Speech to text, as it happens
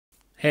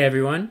Hey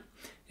everyone!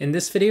 In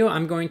this video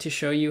I'm going to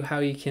show you how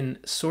you can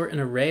sort an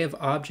array of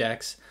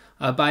objects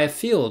by a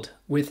field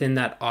within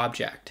that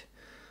object.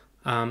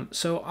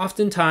 So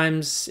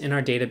oftentimes in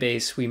our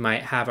database we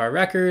might have our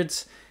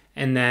records,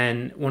 and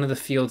then one of the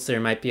fields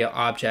there might be an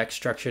object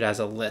structured as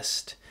a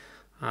list.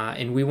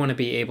 And we want to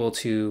be able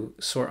to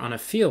sort on a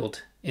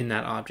field in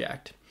that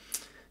object.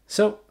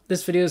 So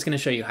this video is going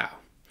to show you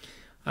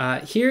how.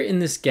 Here in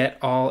this get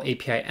all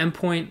API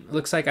endpoint,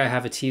 looks like I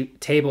have a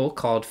table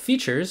called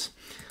features.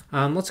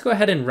 Let's go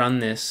ahead and run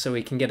this so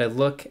we can get a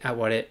look at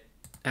what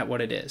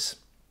it is.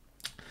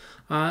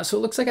 So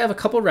it looks like I have a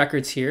couple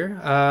records here.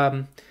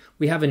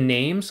 We have a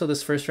name, so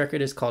this first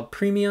record is called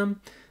premium.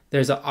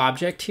 There's an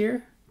object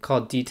here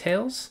called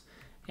details,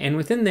 and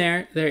within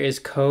there is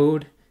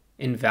code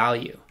and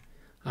value.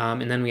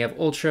 And then we have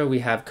ultra, we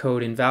have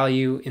code and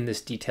value in this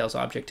details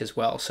object as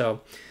well.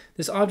 So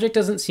this object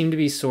doesn't seem to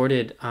be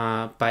sorted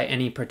by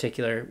any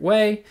particular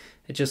way.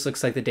 It just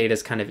looks like the data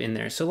is kind of in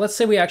there. So let's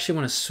say we actually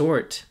want to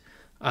sort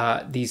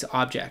these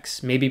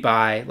objects, maybe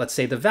by, let's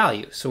say, the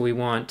value. So we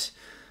want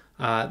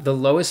the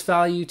lowest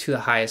value to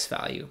the highest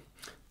value.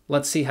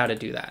 Let's see how to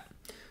do that.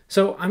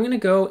 So I'm going to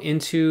go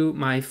into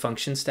my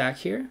function stack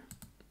here.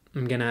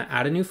 I'm going to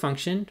add a new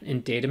function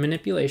in data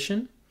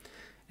manipulation,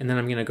 and then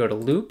I'm going to go to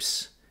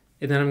loops,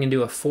 and then I'm going to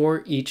do a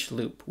for each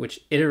loop, which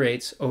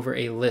iterates over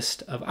a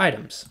list of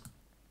items.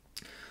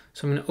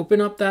 So I'm going to open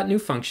up that new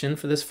function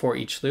for this for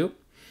each loop.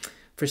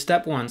 For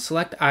step one,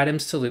 select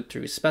items to loop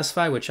through.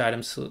 Specify which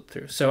items to loop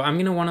through. So I'm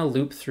going to want to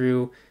loop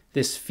through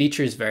this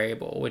features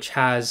variable, which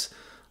has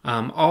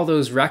all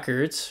those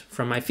records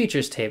from my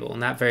features table,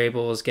 and that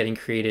variable is getting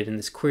created in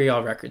this query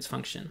all records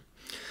function.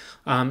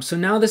 So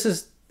now this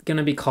is going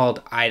to be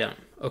called item.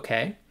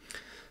 Okay.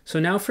 So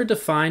now for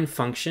define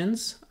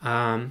functions,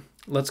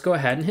 let's go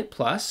ahead and hit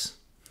plus.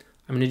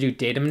 I'm going to do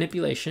data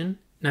manipulation,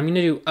 and I'm going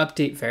to do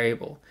update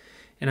variable,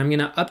 and I'm going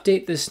to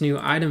update this new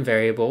item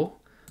variable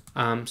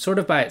sort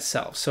of by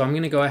itself. So I'm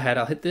going to go ahead,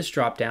 I'll hit this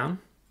drop down,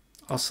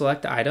 I'll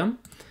select item,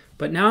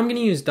 but now I'm going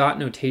to use dot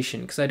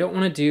notation because I don't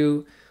want to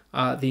do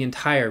the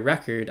entire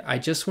record. I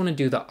just want to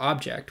do the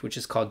object, which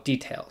is called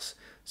details.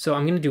 So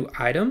I'm going to do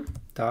item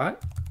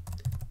dot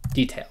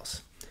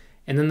details.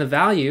 And then the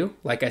value,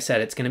 like I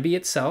said, it's going to be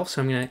itself.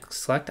 So I'm going to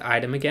select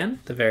item again,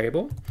 the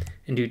variable,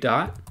 and do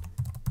dot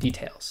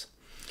details.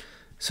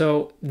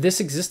 So this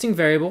existing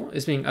variable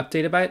is being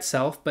updated by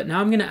itself, but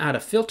now I'm going to add a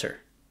filter.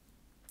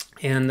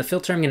 And the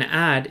filter I'm going to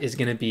add is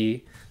going to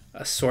be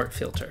a sort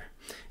filter.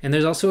 And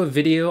there's also a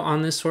video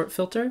on this sort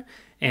filter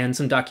and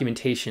some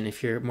documentation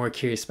if you're more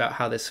curious about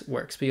how this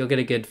works, but you'll get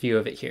a good view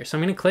of it here. So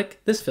I'm going to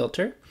click this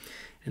filter,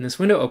 and this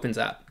window opens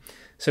up.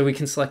 So we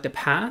can select a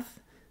path,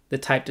 the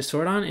type to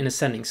sort on, and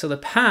ascending. So the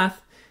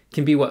path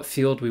can be what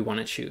field we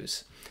want to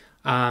choose.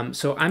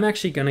 So I'm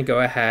actually going to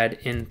go ahead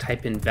and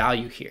type in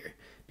value here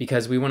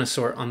because we want to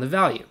sort on the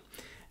value.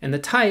 And the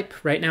type,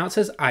 right now it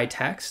says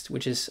iText,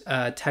 which is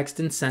text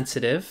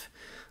insensitive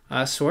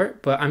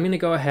sort, but I'm going to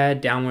go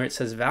ahead down where it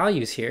says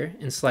values here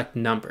and select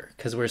number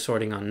because we're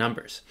sorting on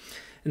numbers.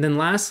 And then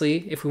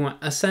lastly, if we want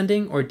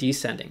ascending or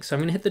descending. So I'm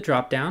going to hit the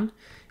drop down,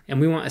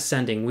 and we want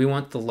ascending. We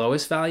want the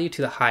lowest value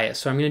to the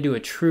highest. So I'm going to do a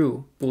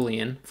true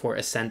Boolean for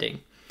ascending.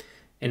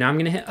 And now I'm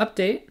going to hit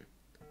update.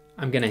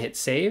 I'm going to hit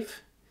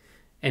save.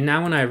 And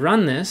now when I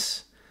run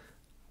this,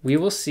 we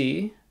will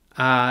see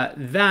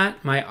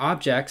that my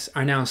objects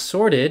are now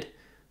sorted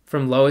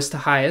from lowest to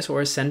highest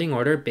or ascending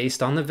order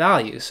based on the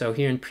value. So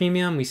here in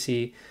premium, we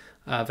see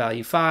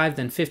value 5,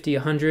 then 50,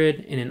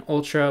 100, and in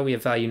ultra, we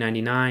have value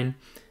 99,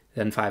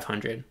 then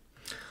 500.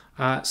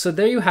 So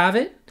there you have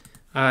it.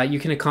 You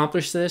can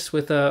accomplish this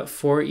with a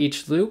for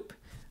each loop.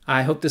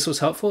 I hope this was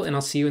helpful, and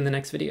I'll see you in the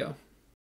next video.